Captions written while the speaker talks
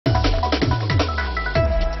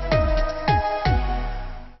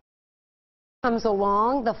comes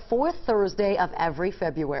along the fourth Thursday of every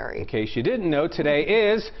February. In case you didn't know, today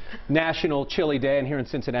is National Chili Day, and here in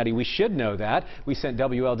Cincinnati we should know that. We sent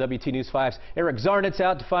WLWT News 5's Eric Zarnitz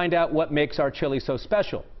out to find out what makes our chili so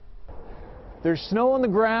special. There's snow on the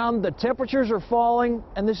ground, the temperatures are falling,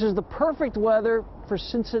 and this is the perfect weather for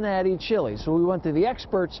Cincinnati chili. So we went to the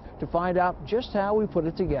experts to find out just how we put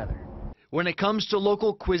it together. When it comes to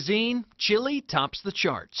local cuisine, chili tops the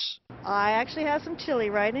charts. I actually have some chili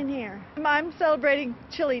right in here. I'm celebrating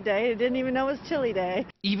Chili Day. I didn't even know it was Chili Day.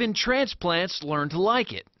 Even transplants learn to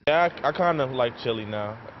like it. Yeah, I kind of like chili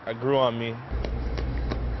now. I grew on me.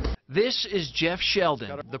 This is Jeff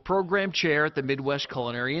Sheldon, the program chair at the Midwest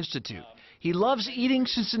Culinary Institute. He loves eating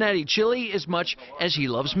Cincinnati chili as much as he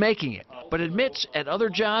loves making it, but admits at other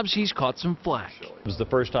jobs he's caught some flack. It was the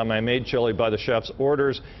first time I made chili by the chef's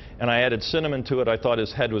orders, and I added cinnamon to it. I thought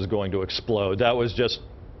his head was going to explode. That was just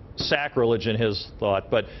sacrilege in his thought.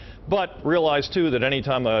 But realized, too, that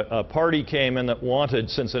anytime a party came in that wanted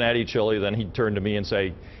Cincinnati chili, then he'd turn to me and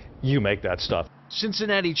say, "You make that stuff."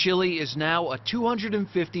 Cincinnati chili is now a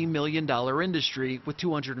 $250 million industry with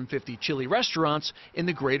 250 chili restaurants in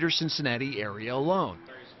the greater Cincinnati area alone.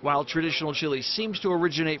 While traditional chili seems to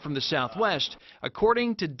originate from the Southwest,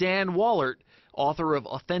 according to Dan Wallert, author of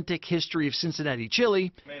Authentic History of Cincinnati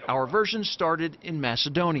Chili, our version started in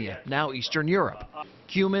Macedonia, now Eastern Europe.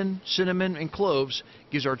 Cumin, cinnamon, and cloves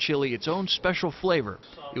gives our chili its own special flavor.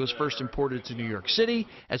 It was first imported to New York City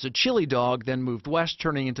as a chili dog, then moved west,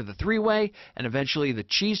 turning into the three-way, and eventually the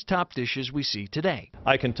cheese-topped dishes we see today.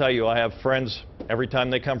 I can tell you, I have friends, every time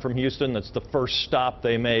they come from Houston, that's the first stop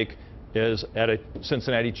they make is at a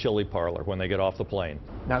Cincinnati chili parlor when they get off the plane.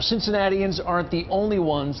 Now, Cincinnatians aren't the only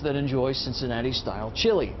ones that enjoy Cincinnati-style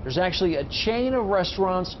chili. There's actually a chain of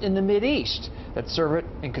restaurants in the Mideast that serve it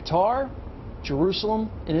in Qatar,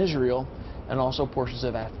 Jerusalem, and Israel, and also portions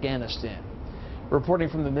of Afghanistan. Reporting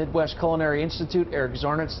from the Midwest Culinary Institute, Eric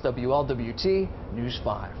Zarnitz, WLWT News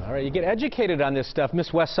 5. All right, you get educated on this stuff.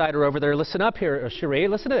 Miss Westsider over there, listen up here, Cherie.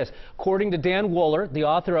 Listen to this. According to Dan Wallert, the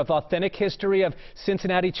author of Authentic History of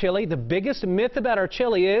Cincinnati Chili, the biggest myth about our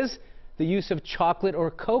chili is the use of chocolate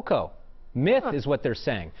or cocoa. Myth is what they're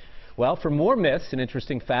saying. Well, for more myths and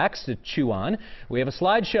interesting facts to chew on, we have a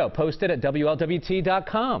slideshow posted at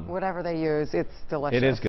WLWT.com. Whatever they use, it's delicious. It is good.